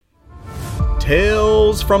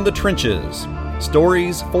Tales from the Trenches.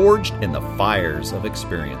 Stories forged in the fires of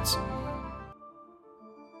experience.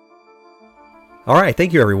 All right,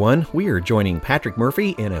 thank you, everyone. We are joining Patrick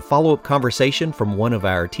Murphy in a follow-up conversation from one of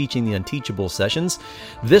our Teaching the Unteachable sessions.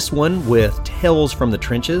 This one with Tales from the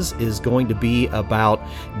Trenches is going to be about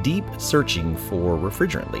deep searching for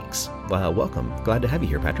refrigerant leaks. Welcome. Glad to have you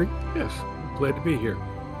here, Patrick. Yes, glad to be here.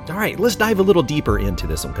 All right, let's dive a little deeper into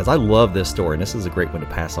this one because I love this story, and this is a great one to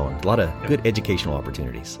pass on. A lot of good educational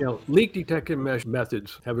opportunities. Leak detection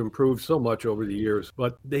methods have improved so much over the years,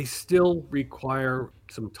 but they still require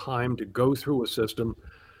some time to go through a system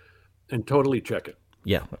and totally check it.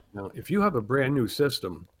 Yeah. Now, if you have a brand new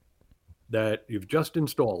system that you've just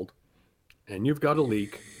installed and you've got a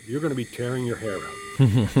leak, you're going to be tearing your hair out.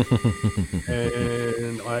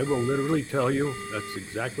 And I will literally tell you that's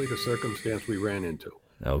exactly the circumstance we ran into.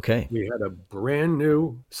 Okay. We had a brand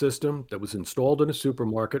new system that was installed in a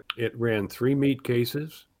supermarket. It ran 3 meat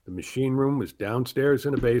cases. The machine room was downstairs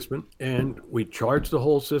in a basement, and we charged the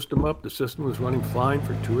whole system up. The system was running fine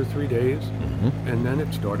for 2 or 3 days, and then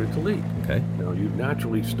it started to leak. Okay. Now, you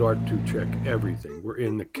naturally start to check everything. We're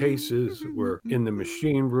in the cases. We're in the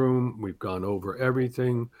machine room. We've gone over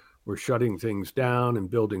everything. We're shutting things down and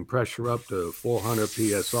building pressure up to 400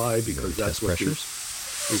 PSI because that's what these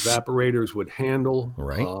evaporators would handle,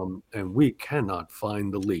 right? And we cannot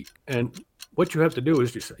find the leak. And what you have to do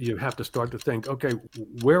is you have to start to think, okay,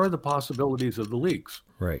 where are the possibilities of the leaks?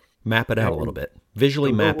 Right. Map it out a little bit.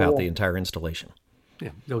 Visually map out the entire installation.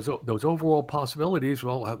 Yeah, those overall possibilities,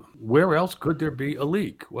 well, where else could there be a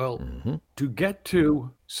leak? Well, to get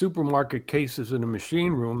to supermarket cases in a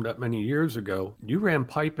machine room that many years ago, you ran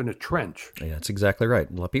pipe in a trench. Yeah, that's exactly right.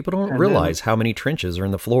 A lot of people don't realize how many trenches are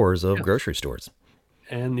in the floors of grocery stores.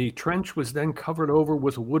 And the trench was then covered over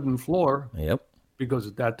with a wooden floor. Yep. Because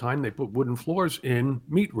at that time, they put wooden floors in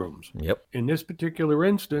meat rooms. Yep. In this particular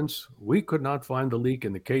instance, we could not find the leak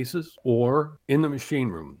in the cases or in the machine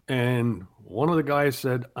room. And one of the guys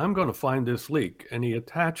said, I'm going to find this leak. And he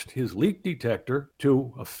attached his leak detector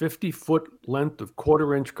to a 50-foot length of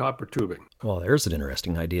 1/4-inch copper tubing. Well, there's an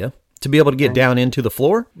interesting idea. To be able to get down into the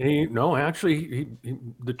floor? The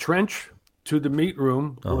trench to the meat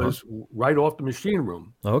room was right off the machine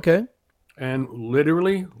room. Okay. And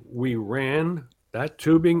literally, we ran that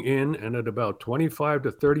tubing in, and at about 25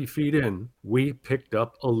 to 30 feet in, we picked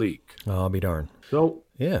up a leak. Oh, I'll be darned. So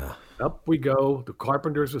yeah, up we go. The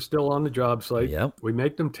carpenters are still on the job site. Yep. We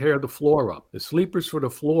make them tear the floor up. The sleepers for the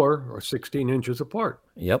floor are 16 inches apart.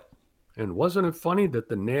 Yep. And wasn't it funny that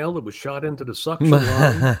the nail that was shot into the suction line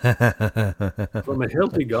from a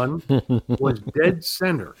Hilti gun was dead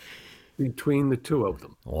center between the two of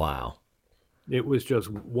them? Wow. It was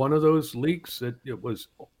just one of those leaks that it was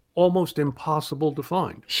almost impossible to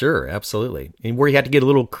find. Sure, absolutely. And where you have to get a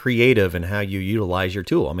little creative in how you utilize your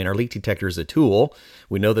tool. I mean, our leak detector is a tool.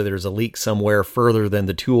 We know that there's a leak somewhere further than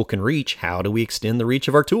the tool can reach. How do we extend the reach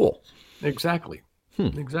of our tool? Exactly.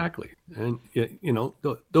 Exactly. And,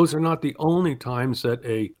 those are not the only times that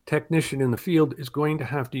a technician in the field is going to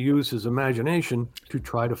have to use his imagination to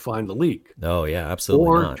try to find the leak. Oh, yeah, absolutely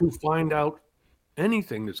or not. to find out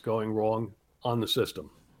anything that's going wrong on the system.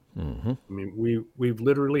 I mean, we've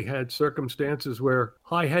literally had circumstances where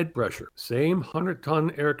high head pressure, same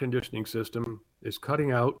 100-ton air conditioning system, is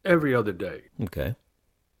cutting out every other day. Okay.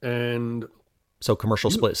 And so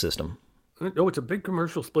commercial split system. No, it's a big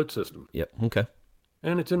commercial split system. Yep. Okay.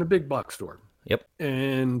 And it's in a big box store. Yep.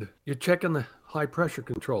 And you're checking the high pressure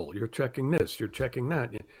control. You're checking this. You're checking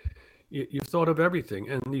that. You've thought of everything.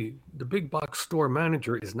 And the big box store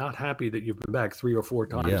manager is not happy that you've been back 3 or 4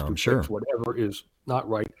 times to fix whatever is not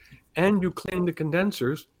right. And you clean the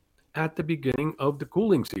condensers at the beginning of the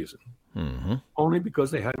cooling season. Only because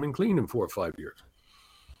they hadn't been cleaned in 4 or 5 years.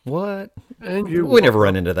 What? And we never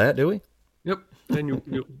run into that, do we? Yep. And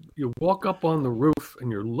you walk up on the roof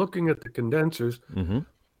and you're looking at the condensers,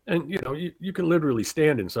 and you can literally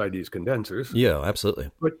stand inside these condensers. Yeah,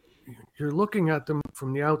 absolutely. But you're looking at them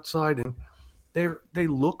from the outside, and they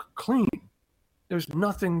look clean. There's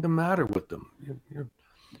nothing the matter with them.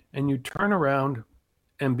 And you turn around,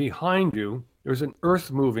 and behind you there's an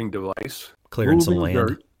earth-moving device clearing some land,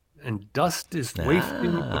 dirt, and dust is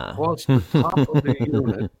wafting across the top of the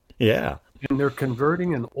unit. Yeah. And they're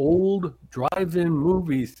converting an old drive-in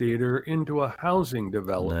movie theater into a housing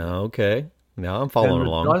development. Okay. Now I'm following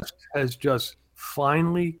along. The dust has just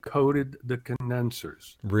finely coated the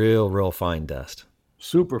condensers. Real fine dust.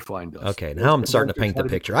 Super fine dust. Okay, now I'm starting to paint the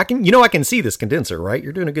picture. I can see this condenser, right?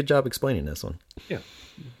 You're doing a good job explaining this one. Yeah.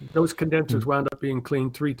 Those condensers wound up being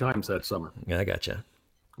cleaned 3 times that summer. Yeah, I gotcha.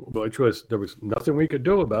 There was nothing we could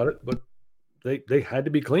do about it, but they had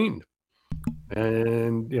to be cleaned.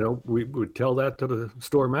 And, we would tell that to the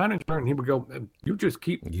store manager, and he would go, you just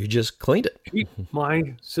cleaned it. Keep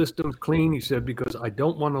my systems clean, he said, because I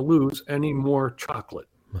don't want to lose any more chocolate.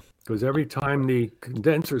 Because every time the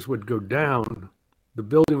condensers would go down, the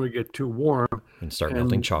building would get too warm. And start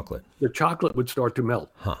melting chocolate. The chocolate would start to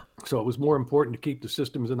melt. Huh. So it was more important to keep the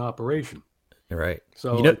systems in operation. Right.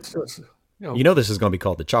 So this is going to be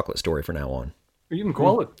called the chocolate story from now on. You can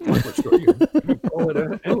call it chocolate story. You can call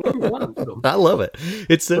it anything you want. So. I love it.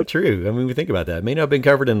 It's so true. I mean, we think about that. It may not have been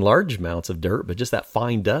covered in large amounts of dirt, but just that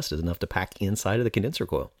fine dust is enough to pack inside of the condenser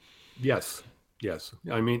coil. Yes.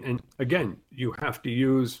 I mean, and again, you have to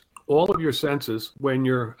use all of your senses when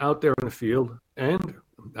you're out there in the field, and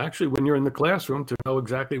actually when you're in the classroom, to know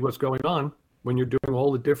exactly what's going on when you're doing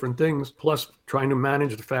all the different things, plus trying to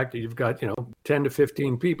manage the fact that you've got, 10 to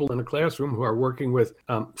 15 people in a classroom who are working with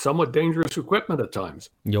somewhat dangerous equipment at times.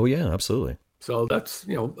 Oh, yeah, absolutely. So that's,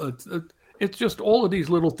 it's just all of these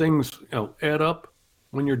little things, add up.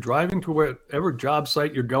 When you're driving to whatever job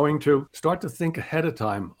site you're going to, start to think ahead of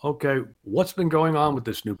time. Okay, what's been going on with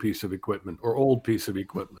this new piece of equipment or old piece of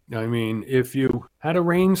equipment? I mean, if you had a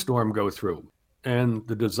rainstorm go through and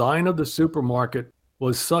the design of the supermarket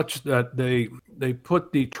was such that they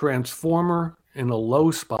put the transformer in a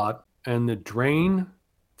low spot and the drain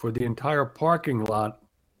for the entire parking lot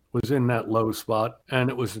was in that low spot, and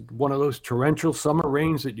it was one of those torrential summer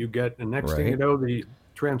rains that you get, and next thing you know, the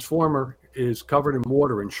transformer is covered in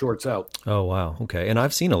water and shorts out. Oh, wow. Okay. And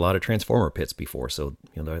I've seen a lot of transformer pits before, so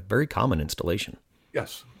they're a very common installation.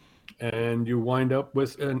 Yes. And you wind up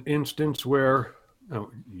with an instance where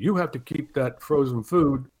you have to keep that frozen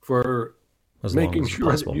food for making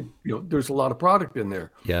sure that there's a lot of product in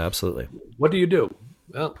there. Yeah, absolutely. What do you do?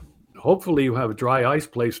 Well, hopefully you have a dry ice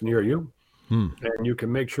place near you. And you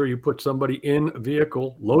can make sure you put somebody in a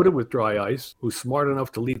vehicle loaded with dry ice who's smart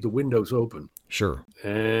enough to leave the windows open. Sure.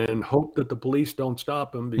 And hope that the police don't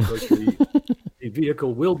stop him, because the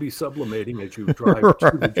vehicle will be sublimating as you drive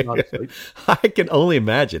to the job site. I can only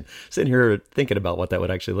imagine sitting here thinking about what that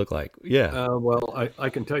would actually look like. Yeah. Well, I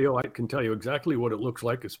can tell you exactly what it looks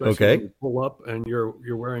like, especially when you pull up and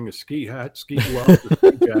you're wearing a ski hat, ski gloves, a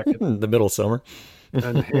ski jacket. The middle of summer.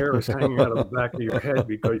 And hair is hanging out of the back of your head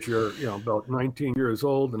because you're, about 19 years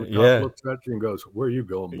old, and the cop looks at you and goes, "Where are you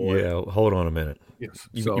going, boy?" Yeah, hold on a minute. Yes.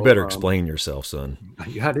 You better explain yourself, son.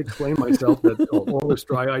 You had to explain myself that all this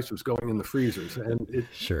dry ice was going in the freezers, and it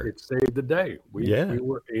saved the day. We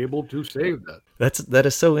were able to save that. That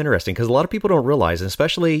is so interesting, because a lot of people don't realize, and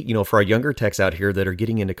especially for our younger techs out here that are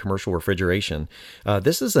getting into commercial refrigeration,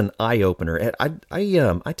 this is an eye opener.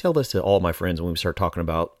 I tell this to all my friends when we start talking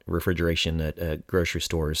about refrigeration at grocery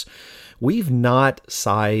stores. We've not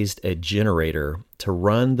sized a generator to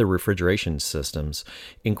run the refrigeration systems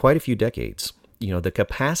in quite a few decades. The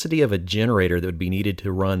capacity of a generator that would be needed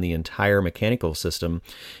to run the entire mechanical system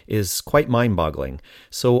is quite mind-boggling.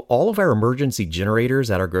 So all of our emergency generators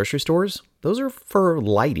at our grocery stores, those are for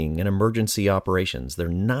lighting and emergency operations. They're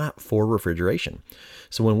not for refrigeration.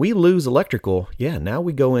 So when we lose electrical, now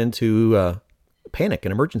we go into panic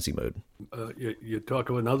and emergency mode. You talk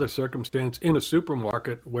of another circumstance in a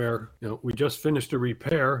supermarket where we just finished a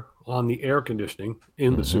repair on the air conditioning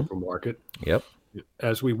in the supermarket. Yep.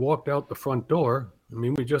 As we walked out the front door,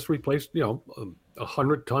 we just replaced, a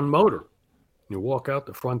 100-ton motor. You walk out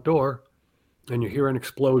the front door and you hear an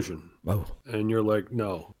explosion. Oh. And you're like,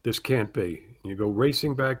 no, this can't be. You go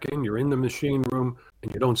racing back in, you're in the machine room,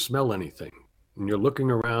 and you don't smell anything. And you're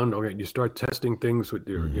looking around, you start testing things with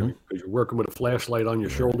your, because you're working with a flashlight on your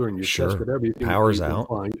shoulder, and you test with everything. Power's out.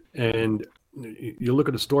 And you look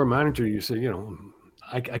at the store manager, you say,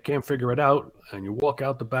 I can't figure it out. And you walk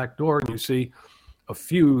out the back door and you see a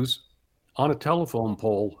fuse on a telephone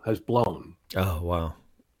pole has blown. Oh, wow.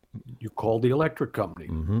 You call the electric company.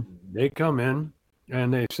 They come in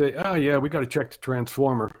and they say, "Oh, yeah, we got to check the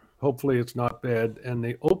transformer. Hopefully it's not bad." And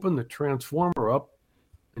they open the transformer up,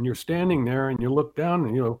 and you're standing there and you look down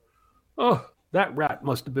and you go, "Oh, that rat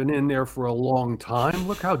must have been in there for a long time.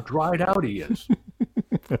 Look how dried out he is."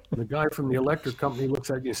 The guy from the electric company looks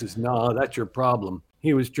at you and says, "No, that's your problem.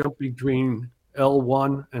 He was jumping between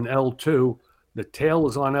L1 and L2. The tail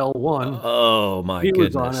was on L1. Oh, my goodness. He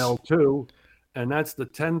was on L2, and that's the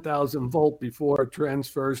 10,000 volt before it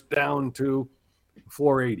transfers down to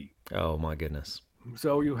 480. Oh, my goodness.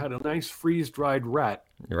 So you had a nice freeze-dried rat.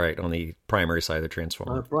 Right, on the primary side of the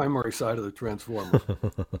transformer. On the primary side of the transformer.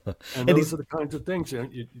 And those are the kinds of things,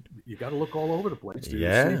 you got to look all over the place to see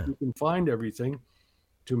if you can find everything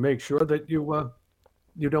to make sure that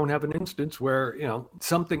you don't have an instance where,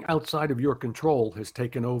 something outside of your control has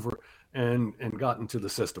taken over and gotten to the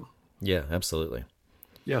system. Yeah, absolutely.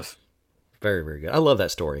 Yes. Very, very good. I love that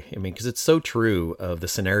story. I mean, because it's so true of the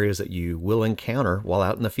scenarios that you will encounter while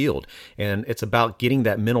out in the field. And it's about getting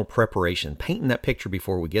that mental preparation, painting that picture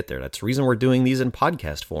before we get there. That's the reason we're doing these in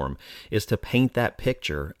podcast form, is to paint that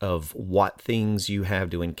picture of what things you have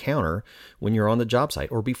to encounter when you're on the job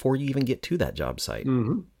site or before you even get to that job site.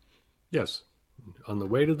 Mm-hmm. Yes. On the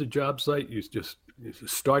way to the job site, you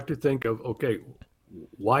start to think of, okay,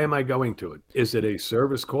 why am I going to it? Is it a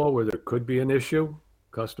service call where there could be an issue?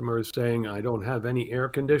 Customer is saying, I don't have any air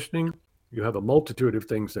conditioning. You have a multitude of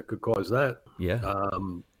things that could cause that. Yeah.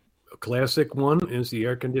 A classic one is the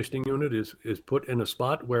air conditioning unit is put in a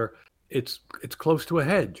spot where it's close to a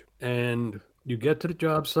hedge. And you get to the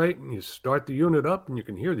job site and you start the unit up and you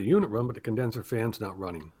can hear the unit run, but the condenser fan's not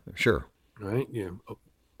running. Sure. Right? You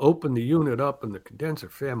open the unit up and the condenser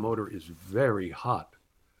fan motor is very hot.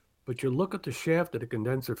 But you look at the shaft of the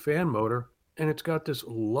condenser fan motor and it's got this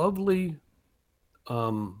lovely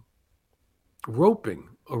roping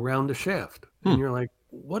around the shaft. And you're like,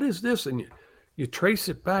 what is this? And you trace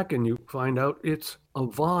it back and you find out it's a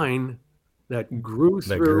vine that grew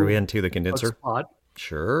into the condenser a spot,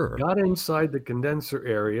 sure, got inside the condenser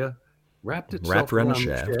area, wrapped itself around the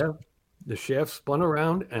shaft. The shaft spun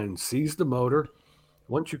around and seized the motor.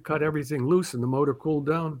 Once you cut everything loose and the motor cooled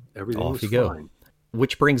down, everything was fine.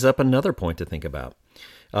 Which brings up another point to think about.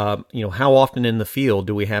 How often in the field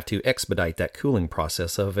do we have to expedite that cooling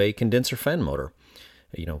process of a condenser fan motor?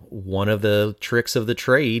 One of the tricks of the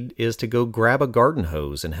trade is to go grab a garden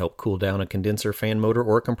hose and help cool down a condenser fan motor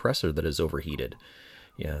or a compressor that is overheated.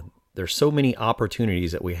 Yeah, there's so many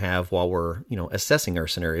opportunities that we have while we're, assessing our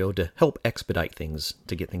scenario to help expedite things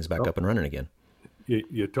to get things back up and running again.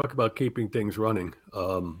 You talk about keeping things running.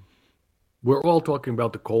 We're all talking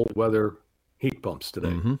about the cold weather heat pumps today.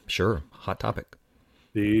 Mm-hmm, sure. Hot topic.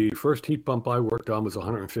 The first heat pump I worked on was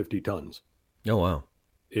 150 tons. Oh, wow.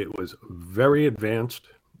 It was very advanced.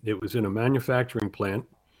 It was in a manufacturing plant.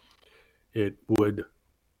 It would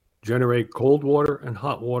generate cold water and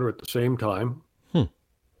hot water at the same time.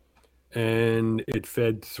 And it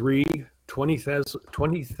fed three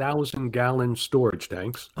 20,000 gallon storage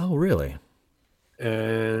tanks. Oh, really?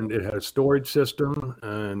 And it had a storage system,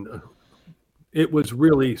 and it was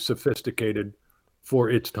really sophisticated for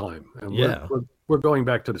its time. And we're going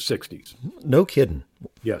back to the 60s. No kidding.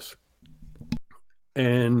 Yes.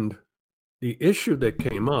 And the issue that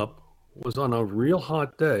came up was on a real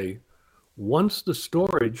hot day, once the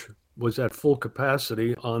storage was at full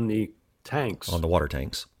capacity on the tanks. On the water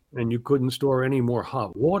tanks. And you couldn't store any more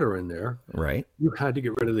hot water in there. Right. You had to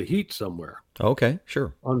get rid of the heat somewhere. Okay,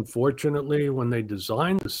 sure. Unfortunately, when they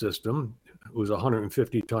designed the system, it was a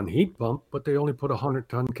 150-ton heat pump, but they only put a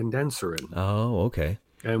 100-ton condenser in. Oh, okay.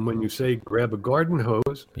 And when you say grab a garden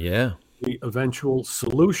hose, yeah, the eventual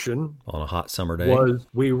solution on a hot summer day was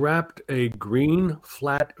we wrapped a green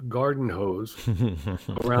flat garden hose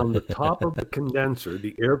around the top of the condenser,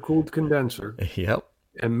 the air-cooled condenser. Yep.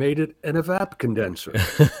 And made it an evap condenser.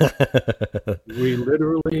 We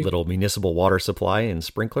literally... Little municipal water supply and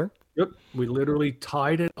sprinkler? Yep. We literally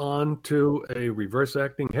tied it onto a reverse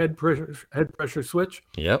acting head pressure switch.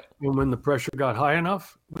 Yep. And when the pressure got high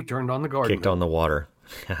enough, we turned on the garden. Kicked on the water.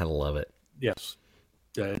 I love it. Yes.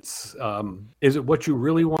 It's is it what you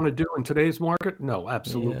really want to do in today's market? No,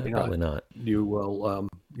 absolutely not. Probably not. You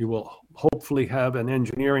will hopefully have an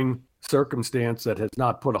engineering circumstance that has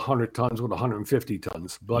not put 100 tons with 150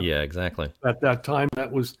 tons. But yeah, exactly. At that time,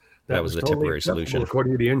 that was the totally temporary solution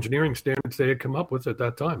according to the engineering standards they had come up with at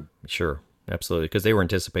that time. Sure, absolutely, because they were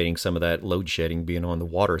anticipating some of that load shedding being on the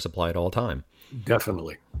water supply at all time.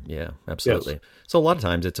 Definitely. Yeah, absolutely. Yes. So a lot of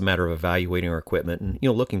times it's a matter of evaluating our equipment and,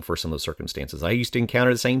 looking for some of those circumstances. I used to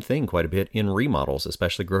encounter the same thing quite a bit in remodels,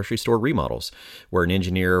 especially grocery store remodels, where an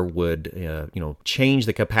engineer would, change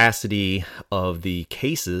the capacity of the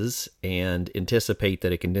cases and anticipate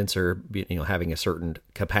that a condenser, having a certain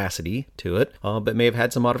capacity to it, but may have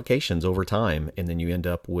had some modifications over time. And then you end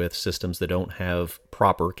up with systems that don't have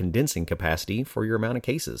proper condensing capacity for your amount of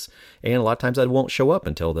cases. And a lot of times that won't show up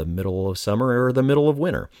until the middle of summer or the middle of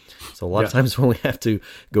winter. So a lot of times when we have to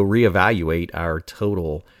go reevaluate our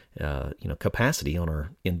total, capacity on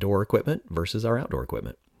our indoor equipment versus our outdoor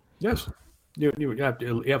equipment. Yes. You have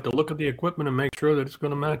to look at the equipment and make sure that it's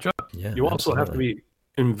going to match up. Yeah, you also have to be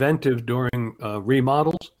inventive during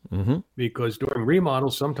remodels, because during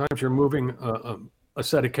remodels, sometimes you're moving a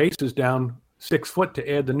set of cases down 6 foot to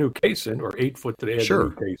add the new case in, or 8 foot to add the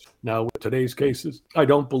new case. Now, with today's cases, I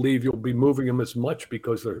don't believe you'll be moving them as much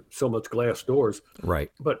because there's so much glass doors.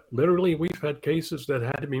 Right. But literally, we've had cases that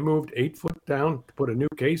had to be moved 8 foot down to put a new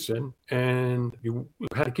case in, and you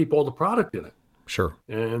had to keep all the product in it. Sure.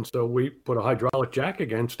 And so we put a hydraulic jack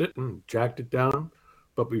against it and jacked it down.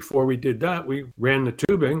 But before we did that, we ran the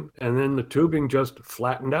tubing, and then the tubing just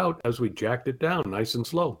flattened out as we jacked it down, nice and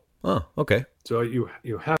slow. Oh, okay. So you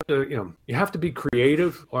have to you have to be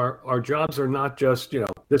creative. Our jobs are not just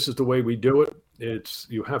this is the way we do it. It's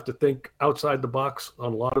you have to think outside the box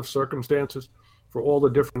on a lot of circumstances for all the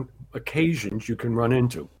different occasions you can run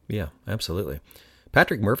into. Yeah, absolutely.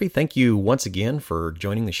 Patrick Murphy, thank you once again for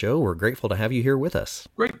joining the show. We're grateful to have you here with us.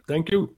 Great, thank you.